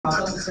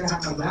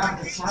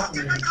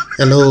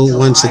Hello,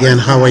 once again,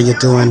 how are you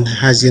doing?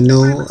 As you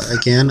know,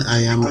 again,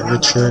 I am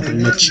Richard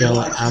Mitchell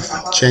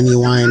of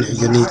Genuine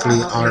Uniquely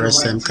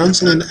RSM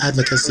Counseling,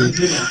 Advocacy,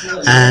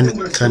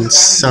 and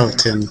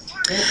Consulting.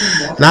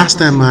 Last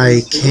time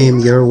I came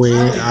your way,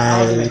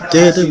 we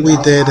did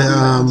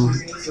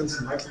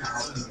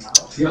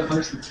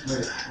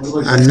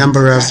a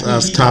number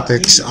of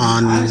topics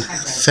on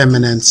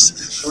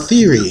feminist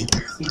theory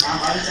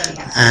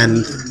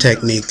and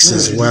techniques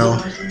as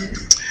well,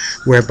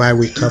 whereby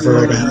we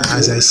covered,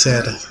 as I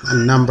said, a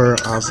number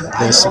of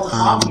these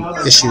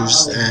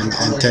issues and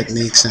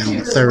techniques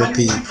and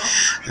therapy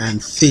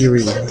and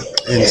theory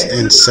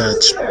and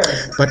such.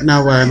 But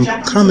now I'm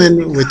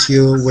coming with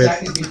you with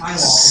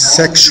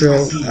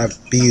sexual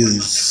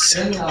abuse.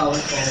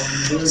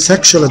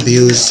 Sexual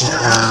abuse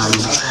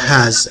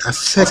has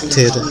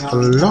affected a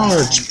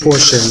large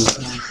portion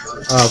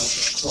of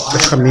the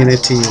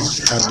community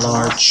at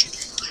large,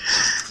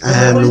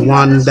 and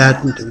one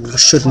that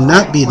should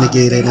not be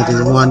negated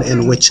is one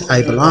in which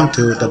I belong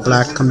to, the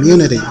black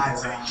community.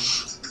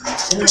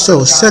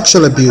 So,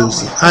 sexual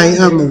abuse. I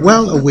am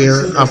well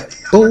aware of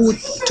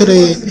both.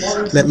 Today,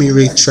 let me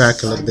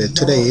retrack a little bit.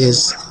 Today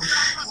is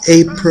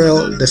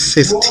April the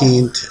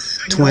 15th,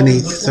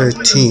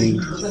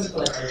 2013,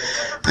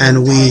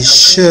 and we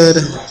should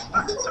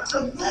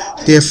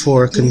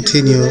therefore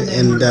continue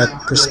in that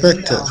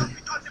perspective.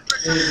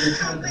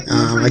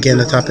 Again,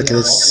 the topic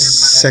is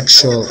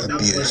sexual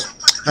abuse.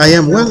 I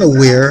am well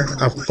aware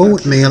of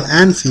both male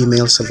and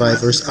female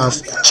survivors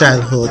of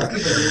childhood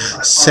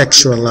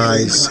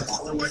sexualized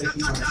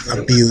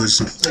abuse,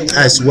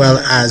 as well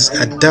as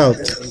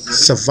adult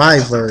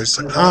survivors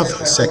of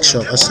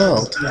sexual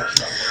assault.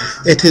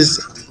 It is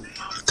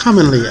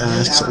commonly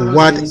asked,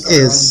 what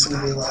is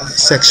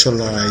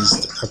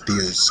sexualized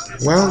abuse?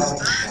 Well,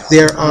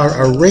 there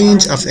are a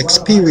range of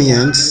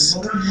experience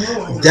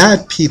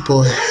that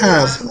people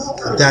have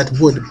that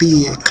would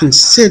be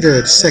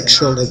considered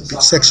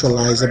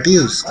sexualized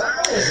abuse.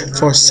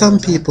 For some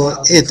people,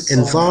 it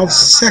involves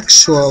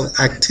sexual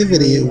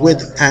activity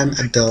with an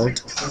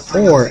adult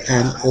or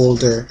an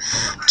older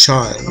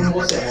child.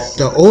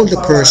 The older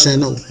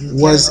person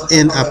was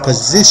in a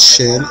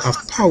position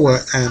of power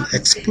and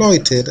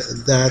exploited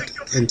that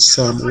in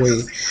some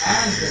way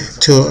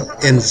to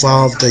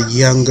involve the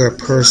younger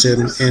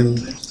person in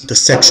the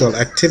sexual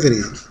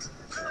activity.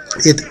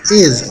 It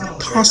is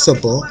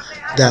possible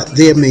that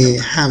there may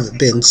have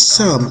been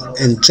some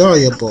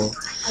enjoyable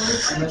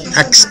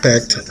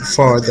aspect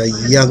for the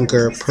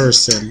younger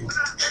person.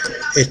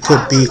 It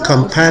could be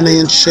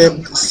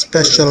companionship,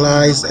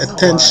 specialized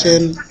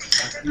attention,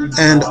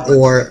 and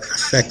or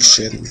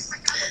affection.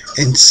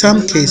 In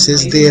some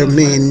cases, there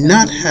may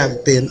not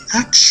have been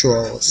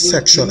actual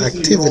sexual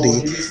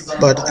activity,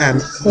 but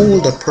an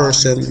older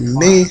person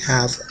may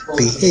have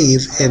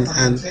behaved in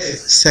an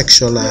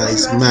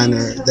sexualized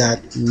manner that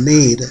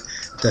made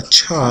the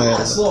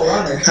child,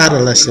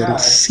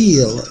 adolescent,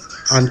 feel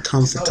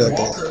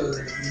uncomfortable,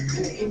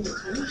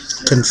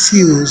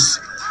 confused,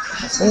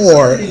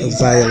 or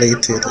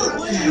violated.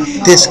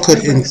 This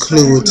could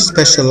include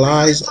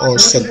specialized or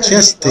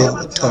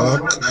suggestive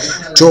talk,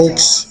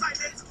 jokes,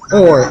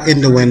 or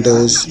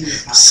innuendos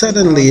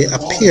suddenly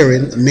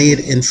appearing nude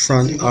in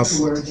front of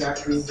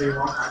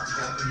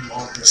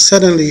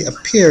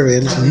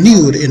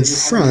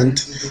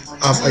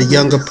a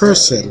younger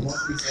person,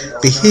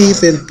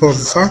 behaving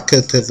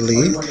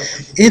provocatively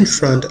in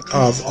front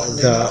of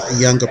the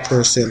younger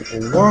person,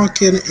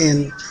 walking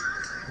in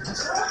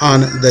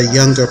on the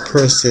younger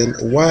person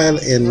while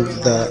in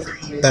the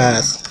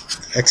bath,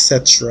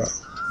 etc.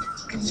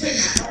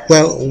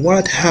 Well,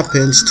 what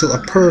happens to a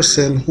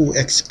person who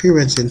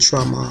experiences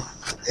trauma?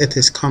 It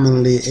is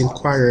commonly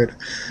inquired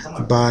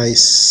by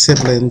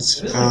siblings,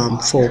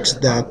 folks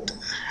that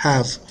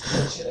have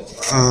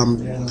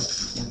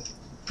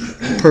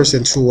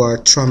persons who are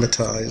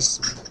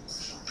traumatized.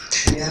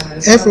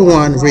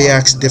 Everyone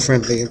reacts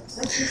differently.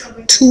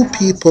 Two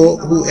people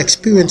who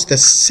experience the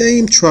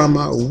same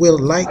trauma will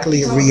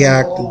likely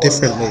react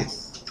differently.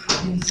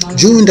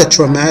 During the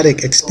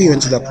traumatic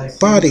experience, the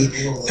body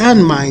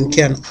and mind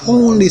can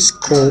only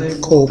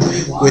cope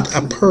with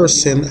a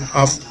person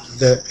of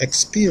the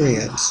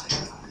experience.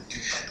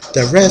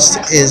 The rest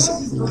is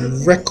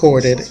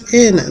recorded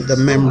in the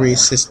memory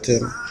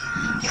system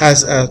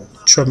as a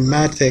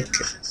traumatic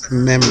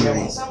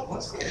memory.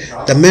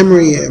 The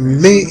memory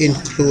may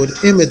include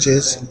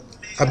images.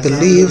 I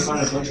believe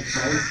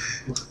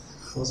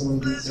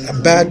a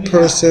bad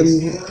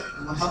person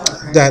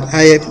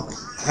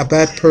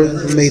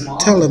may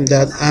tell him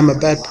that I'm a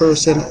bad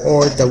person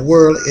or the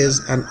world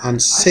is an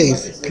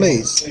unsafe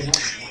place.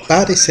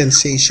 Body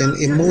sensation,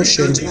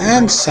 emotions,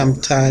 and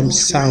sometimes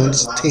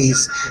sounds,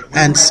 tastes,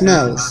 and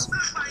smells.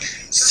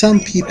 Some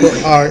people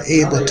are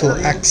able to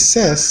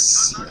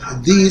access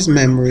these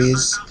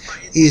memories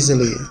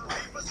easily.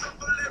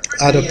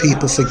 Other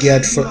people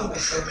forget.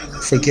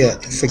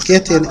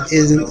 Forgetting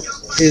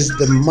is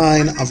the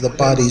mind of the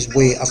body's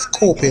way of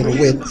coping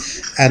with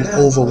an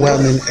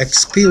overwhelming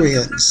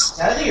experience.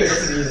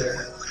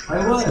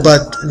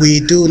 But we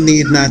do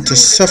need not to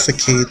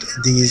suffocate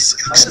these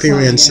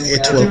experiences.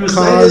 It will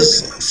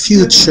cause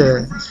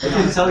future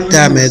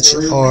damage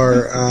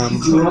or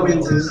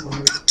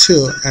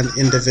to an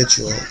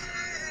individual.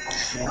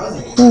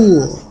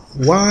 Who?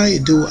 Why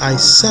do I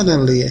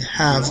suddenly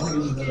have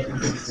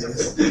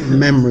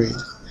memory?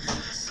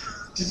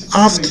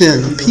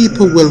 Often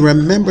people will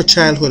remember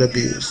childhood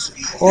abuse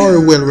or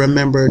will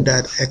remember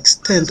that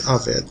extent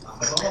of it.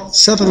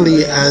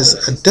 Suddenly,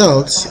 as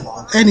adults,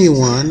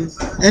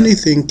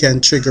 anything can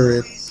trigger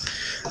it.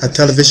 A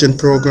television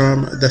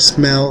program, the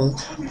smell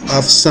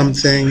of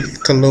something,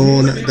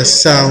 cologne, the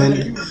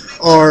sound,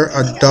 or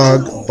a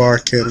dog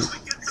barking.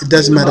 It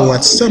doesn't matter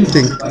what,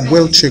 something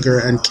will trigger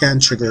and can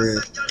trigger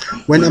it.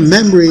 When a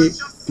memory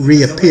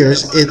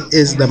reappears, it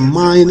is the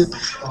mind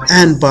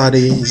and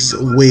body's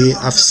way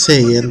of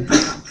saying,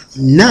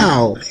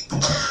 now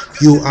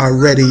you are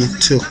ready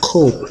to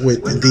cope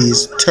with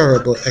these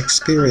terrible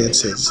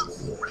experiences.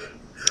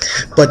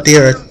 But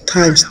there are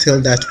times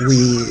still that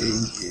we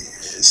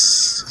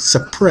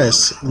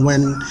suppress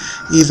when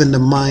even the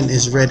mind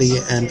is ready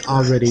and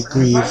already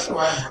grieved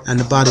and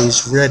the body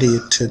is ready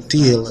to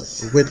deal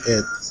with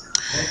it.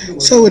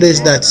 So it is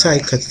that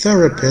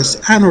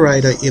psychotherapist and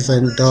writer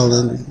Evan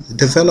Dolan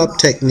developed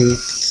technique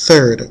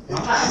third,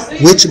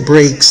 which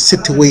breaks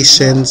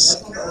situations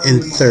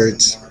in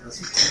thirds.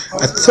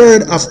 A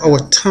third of our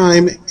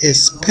time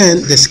is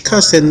spent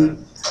discussing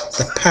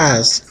the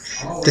past,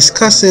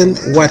 discussing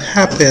what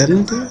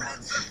happened,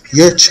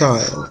 your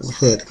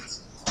childhood.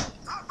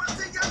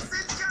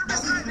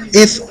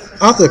 If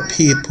other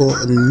people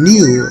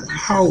knew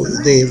how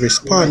they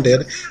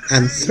responded,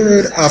 and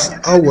third of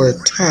our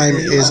time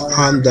is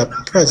on the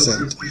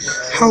present.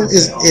 How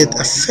is it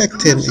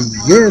affecting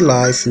your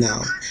life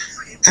now?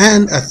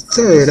 And a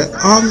third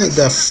on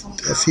the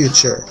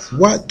future.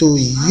 What do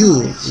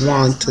you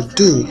want to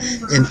do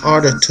in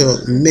order to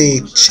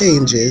make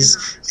changes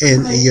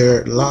in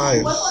your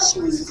lives?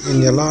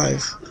 In your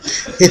life,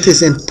 it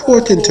is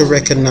important to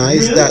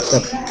recognize that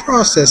the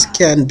process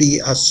can be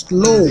a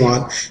slow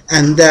one,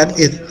 and that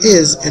it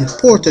is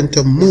important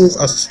to move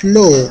a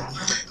slow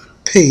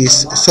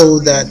pace so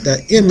that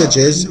the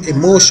images,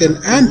 emotion,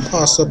 and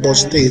possible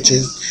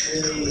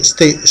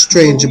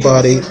strange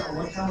body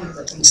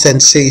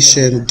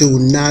sensation do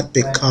not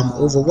become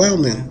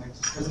overwhelming.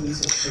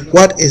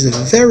 What is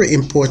very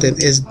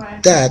important is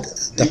that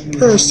the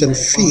person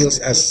feels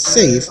as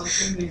safe,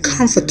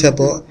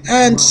 comfortable,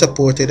 and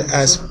supported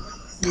as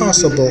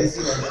possible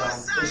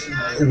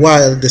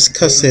while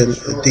discussing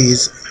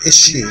these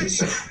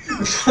issues.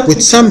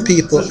 With some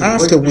people,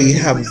 after we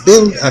have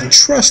built a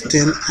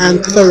trusting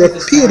and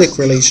therapeutic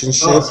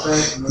relationship,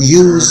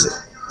 use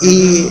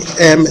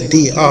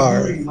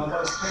EMDR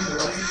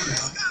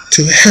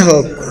to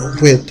help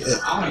with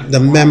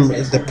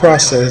the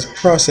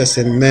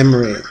processing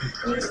memory.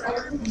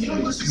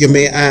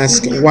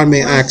 One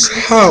may ask,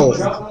 how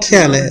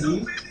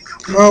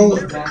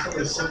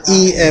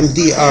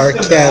EMDR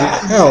can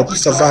help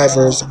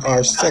survivors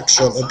of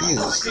sexual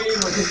abuse.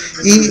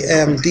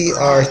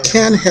 EMDR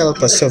can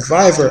help a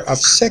survivor of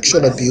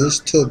sexual abuse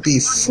to be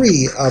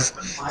free of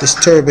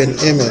disturbing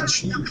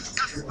image,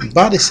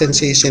 body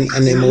sensation,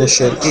 and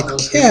emotion.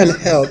 It can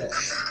help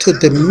to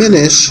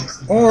diminish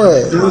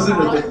or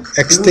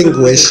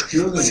extinguish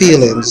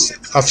feelings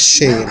of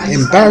shame,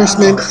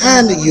 embarrassment,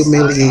 and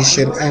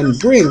humiliation, and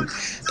bring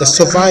the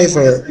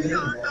survivor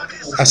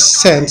a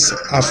sense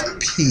of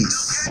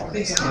peace.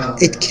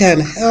 It can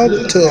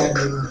help to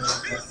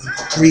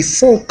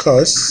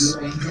refocus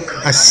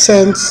a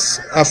sense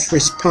of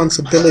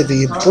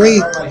responsibility,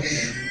 break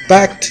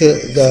back to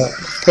the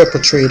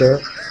perpetrator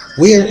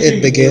where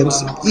it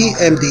begins.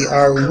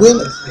 EMDR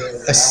will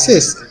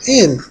assist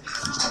in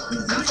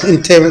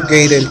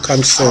interrogating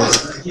concern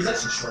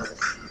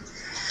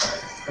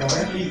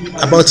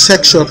about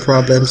sexual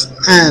problems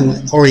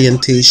and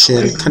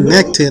orientation,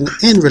 connecting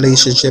in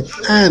relationship,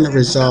 and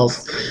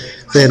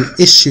resolving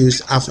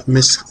issues of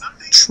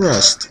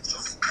mistrust.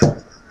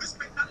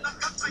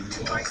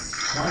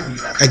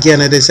 Again,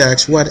 it is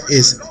asked, what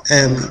is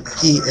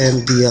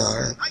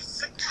EMDR?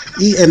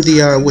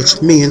 EMDR,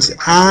 which means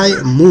eye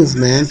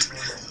movement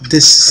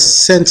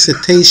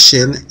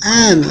desensitization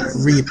and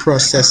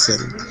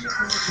reprocessing.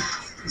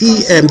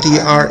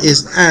 EMDR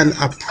is an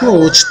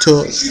approach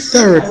to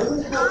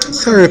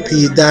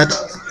therapy that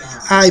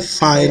I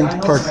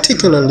find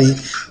particularly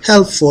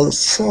helpful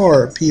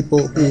for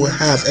people who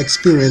have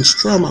experienced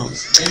trauma.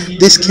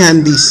 This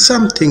can be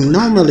something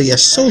normally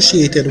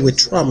associated with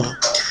trauma,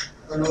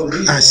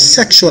 a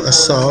sexual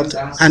assault,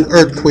 an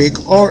earthquake,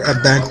 or a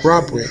bank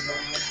robbery,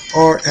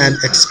 or an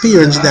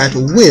experience that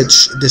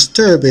which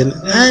disturbing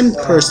and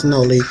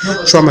personally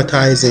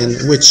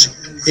traumatizing, which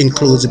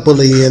includes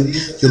bullying,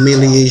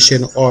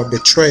 humiliation, or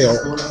betrayal.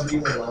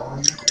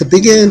 To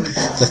begin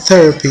the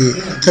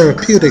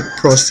therapeutic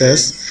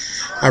process,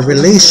 a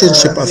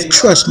relationship of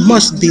trust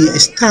must be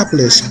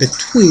established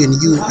between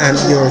you and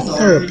your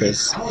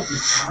therapist.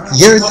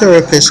 Your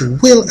therapist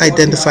will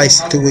identify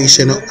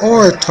situations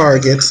or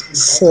targets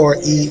for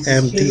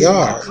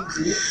EMDR.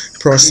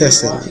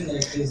 processing.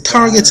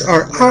 Targets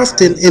are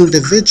often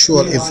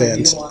individual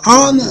events.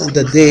 On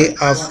the day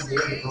of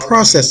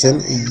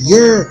processing,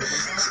 your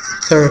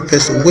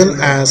therapist will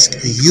ask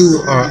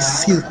you a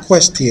few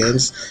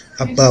questions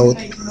about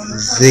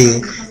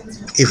the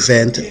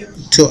event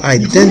to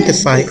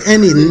identify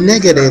any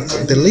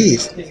negative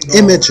belief,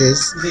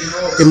 images,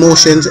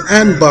 emotions,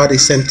 and body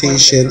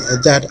sensation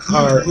that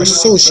are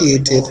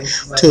associated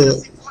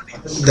to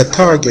the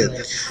target.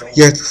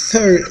 Your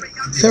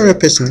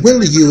therapist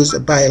will use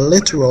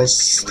bilateral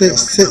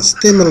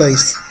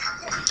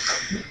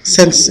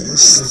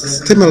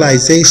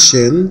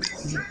stimulation,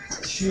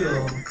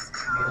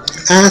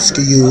 ask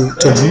you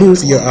to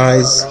move your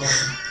eyes,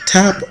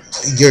 tap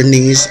your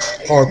knees,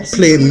 or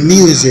play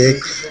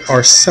music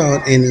or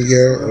sound in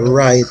your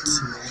right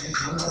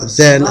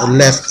then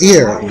left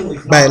ear.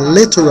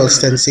 Bilateral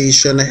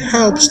sensation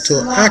helps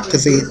to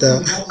activate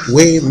the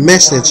way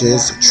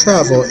messages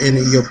travel in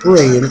your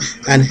brain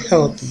and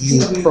help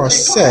you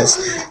process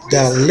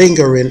the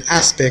lingering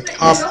aspect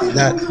of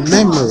that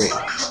memory.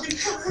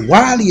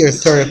 While your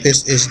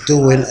therapist is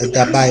doing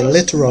the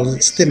bilateral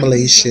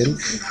stimulation,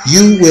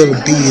 you will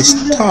be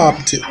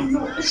stopped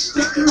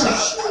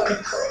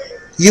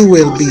you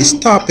will be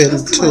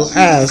stopping to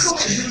ask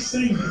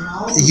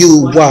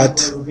you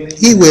what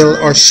he will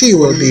or she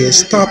will be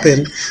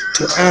stopping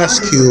to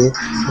ask you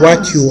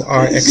what you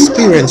are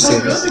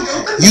experiencing.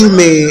 You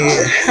may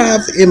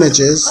have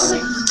images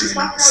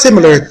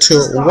similar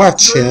to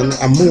watching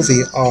a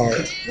movie or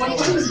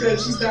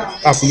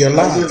of your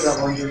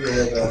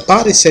life.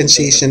 Body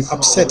sensation,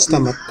 upset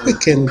stomach,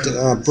 quickened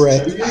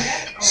breath,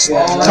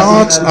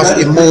 thoughts of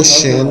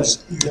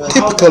emotions.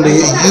 Typically,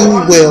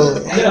 you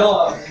will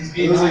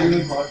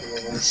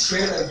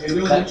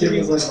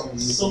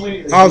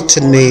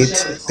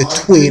alternate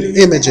between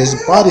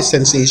images, body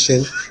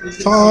sensation,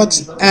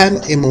 thoughts,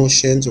 and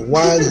emotions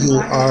while you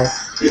are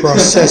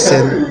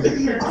processing.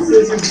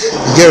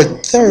 Your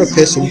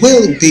therapist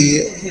will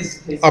be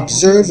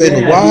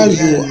observing while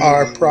you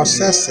are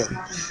processing.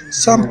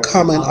 Some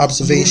common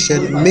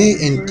observation may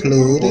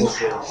include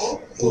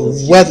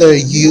whether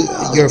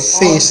your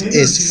face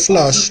is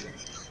flushed,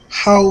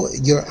 how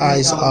your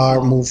eyes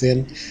are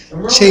moving,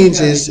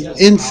 changes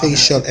in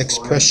facial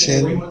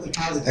expression,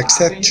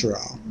 etc.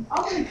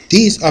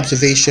 These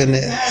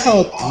observations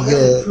help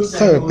your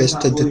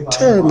therapist to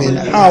determine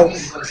how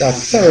the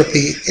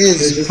therapy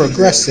is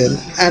progressing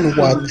and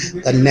what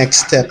the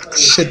next step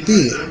should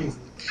be.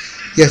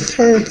 Your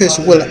therapist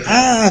will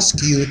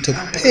ask you to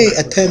pay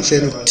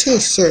attention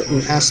to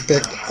certain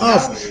aspects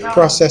of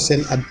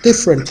processing at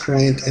different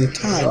point in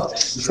time.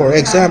 For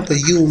example,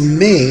 you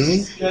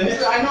may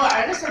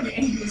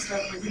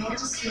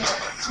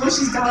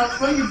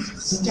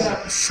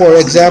for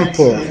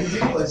example,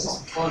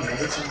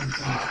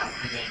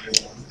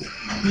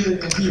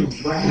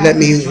 let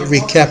me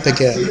recap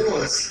again.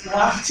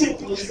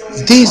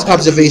 These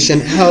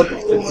observations help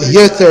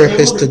your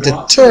therapist to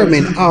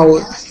determine how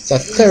the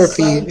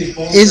therapy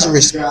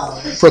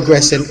is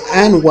progressing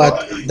and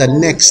what the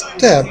next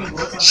step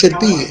should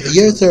be.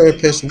 Your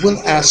therapist will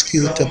ask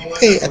you to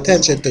pay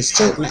attention to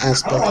certain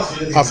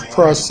aspects of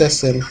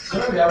processing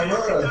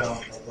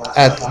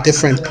at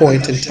different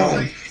points in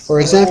time. For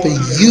example,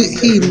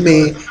 he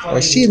may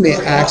or she may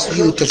ask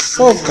you to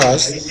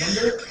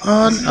focus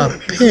on a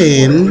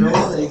pain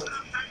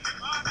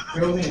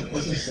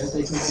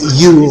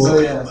you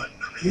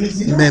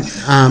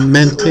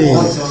maintain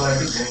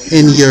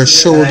in your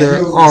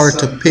shoulder or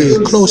to pay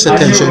close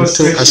attention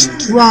to a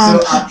strong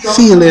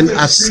feeling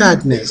of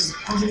sadness.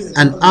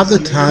 And other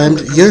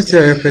times, your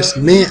therapist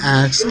may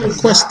ask a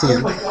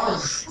question.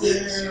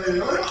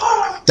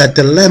 The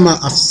dilemma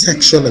of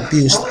sexual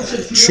abuse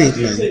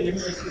treatment.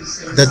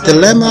 The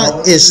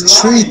dilemma is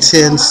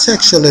treating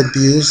sexual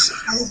abuse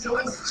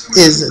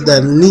is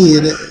the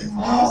need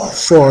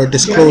for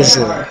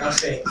disclosure.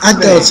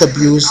 Adults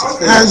abuse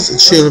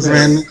as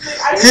children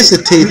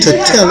hesitate to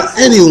tell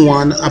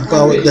anyone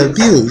about the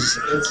abuse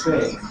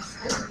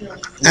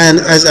and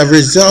as a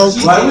result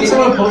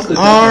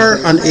are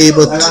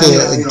unable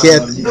to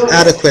get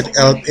adequate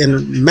help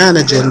in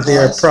managing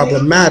their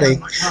problematic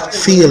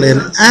feeling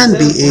and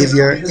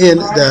behavior in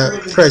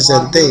the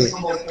present day.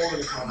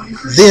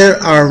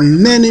 There are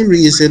many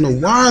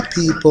reasons why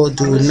people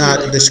do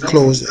not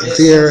disclose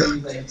their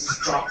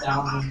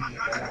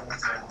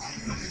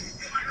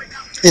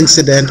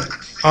incident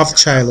of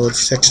childhood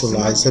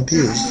sexualized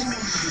abuse.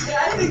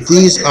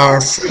 These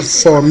are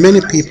for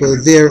many people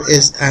there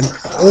is an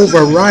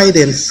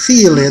overriding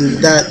feeling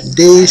that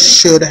they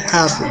should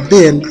have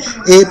been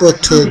able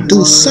to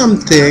do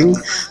something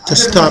to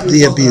stop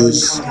the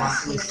abuse.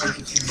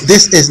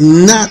 This is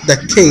not the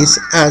case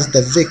as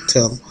the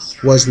victim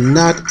was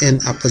not in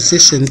a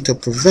position to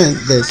prevent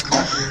this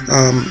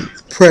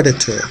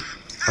predator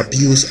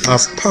abuse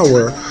of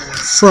power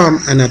from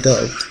an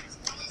adult.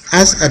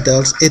 As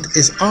adults, it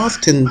is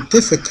often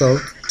difficult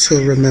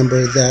to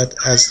remember that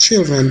as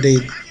children they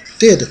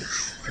did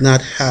not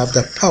have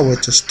the power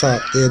to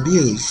stop the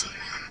abuse.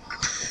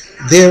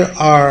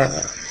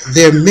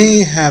 There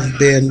may have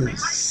been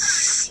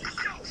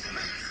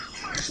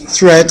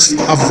threats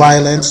of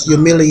violence,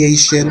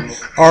 humiliation,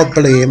 or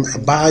blame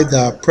by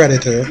the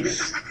predator,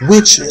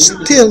 which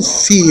still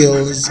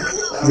feels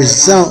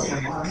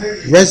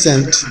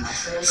resent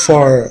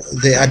for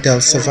the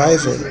adult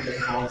survivor.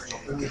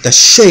 The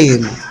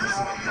shame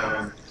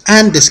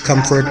and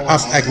discomfort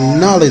of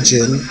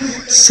acknowledging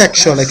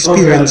sexual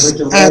experience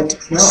at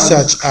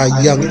such a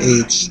young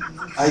age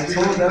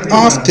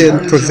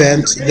often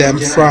prevents them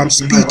from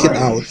speaking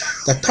out.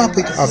 The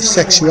topic of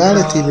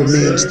sexuality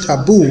remains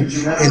taboo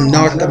in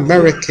North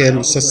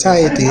American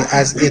society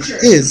as it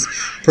is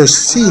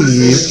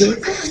perceived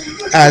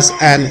as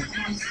an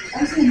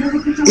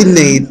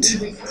innate,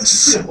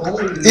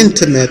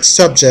 intimate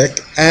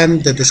subject,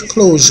 and the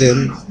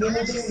disclosure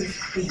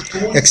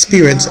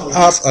experience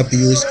of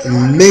abuse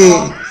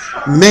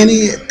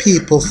many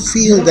people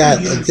feel that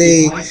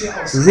they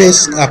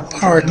risk a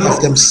part of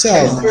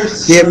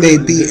themselves. There may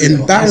be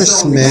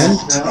embarrassment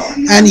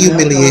and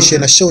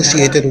humiliation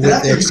associated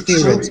with the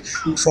experience.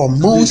 For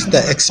most,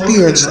 the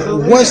experience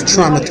was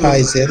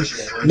traumatizing.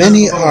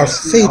 Many are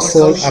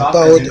faithful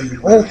about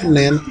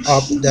opening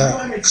up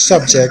the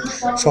subject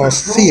for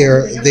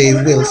fear they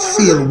will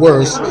feel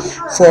worse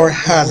for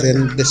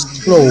having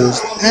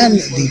disclosed and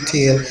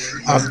detail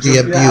of the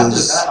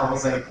abuse.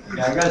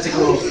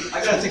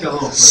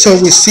 So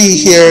we see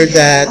here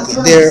that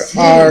there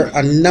are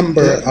a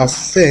number of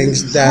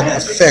things that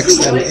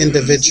affects an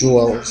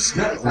individual's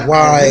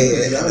why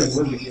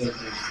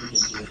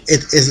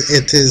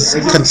it is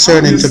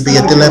concerning to be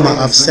a dilemma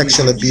of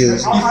sexual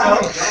abuse.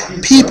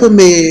 People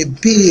may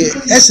be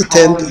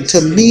hesitant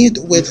to meet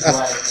with a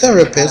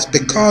therapist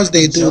because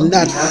they do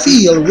not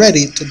feel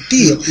ready to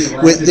deal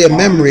with their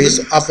memories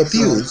of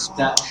abuse.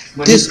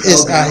 This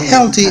is a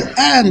healthy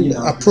and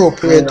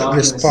appropriate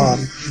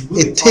response.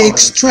 It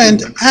takes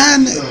strength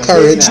and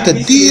courage to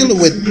deal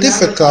with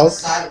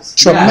difficult,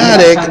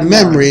 traumatic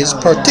memories,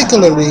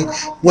 particularly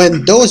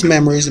when those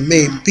memories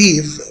may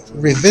be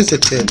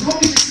revisited.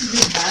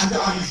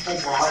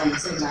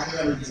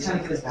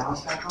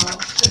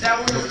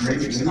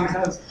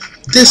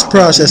 This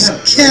process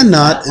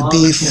cannot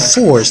be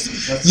forced.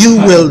 You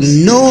will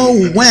know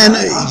when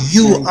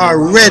you are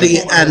ready,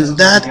 and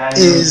that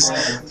is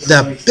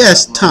the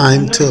best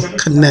time to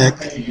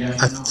contact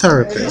a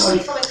therapist.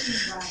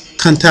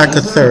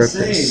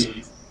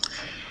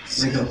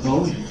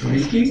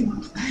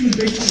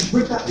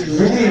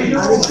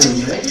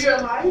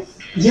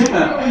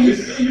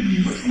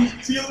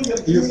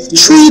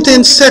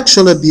 Treating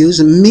sexual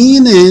abuse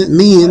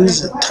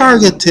means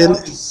targeting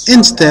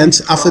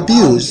instance of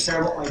abuse.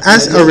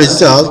 As a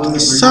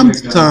result,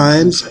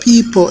 sometimes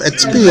people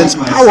experience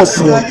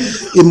powerful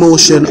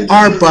emotion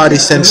or body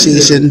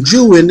sensation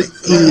during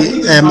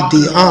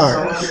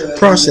EMDR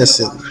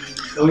processing.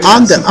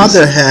 On the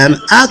other hand,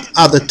 at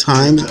other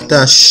times,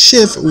 the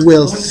shift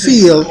will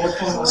feel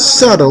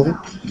subtle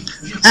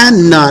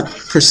and not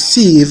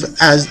perceived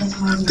as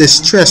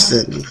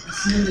distressing.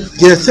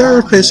 Your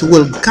therapist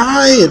will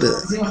guide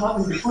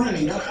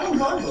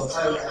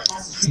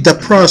the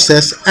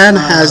process and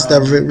has the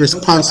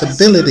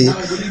responsibility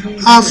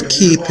of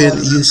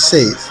keeping you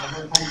safe.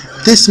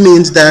 This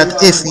means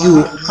that if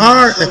you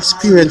are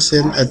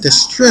experiencing a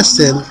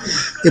distressing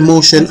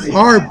emotion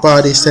or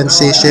body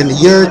sensation,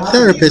 your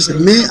therapist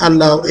may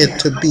allow it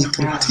to be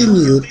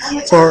continued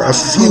for a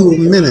few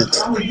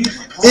minutes.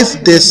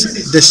 If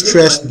this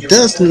distress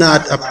does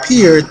not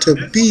appear to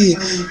be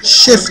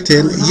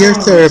shifting, your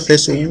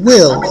therapist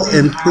will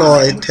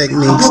employ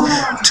techniques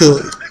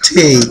to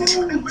take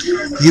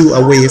you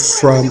away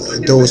from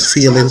those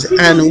feelings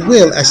and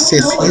will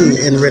assist you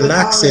in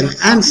relaxing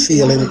and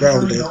feeling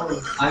grounded.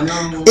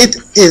 It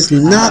is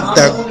not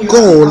the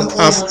goal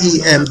of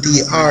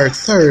EMDR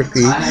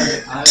therapy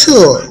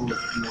to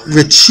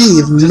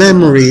retrieve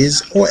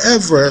memories.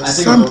 However,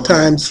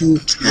 sometimes you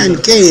can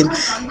gain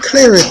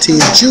clarity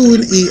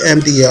during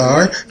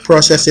EMDR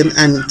processing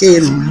and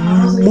gain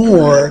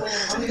more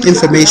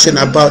information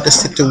about the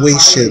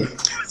situation.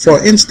 For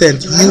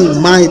instance, you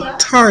might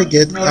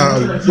target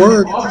a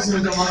work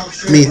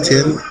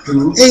meeting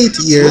 8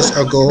 years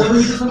ago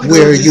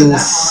where you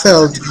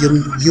felt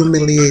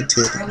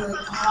humiliated.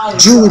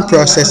 During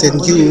processing,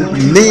 you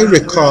may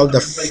recall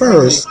the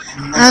first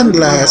and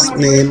last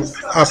name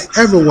of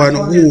everyone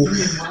who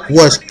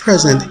was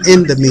present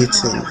in the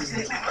meeting.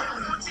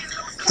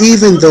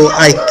 Even though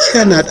it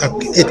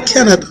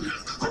cannot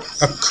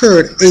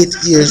occurred 8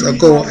 years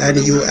ago and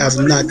you have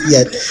not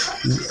yet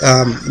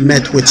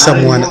met with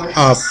someone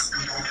of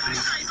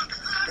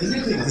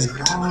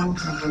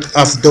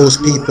those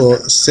people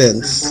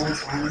since.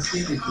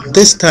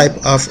 This type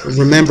of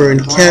remembering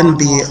can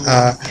be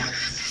a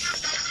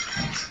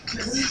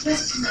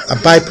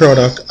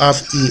byproduct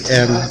of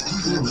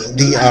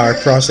EMDR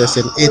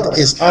processing. It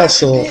is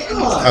also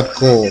a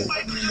goal.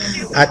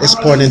 At this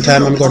point in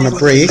time, I'm going to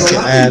break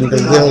and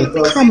we'll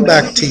come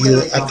back to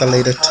you at a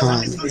later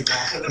time.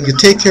 You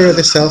take care of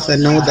yourself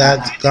and know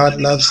that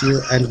God loves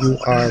you and you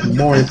are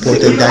more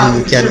important than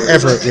you can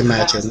ever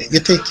imagine.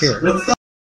 You take care.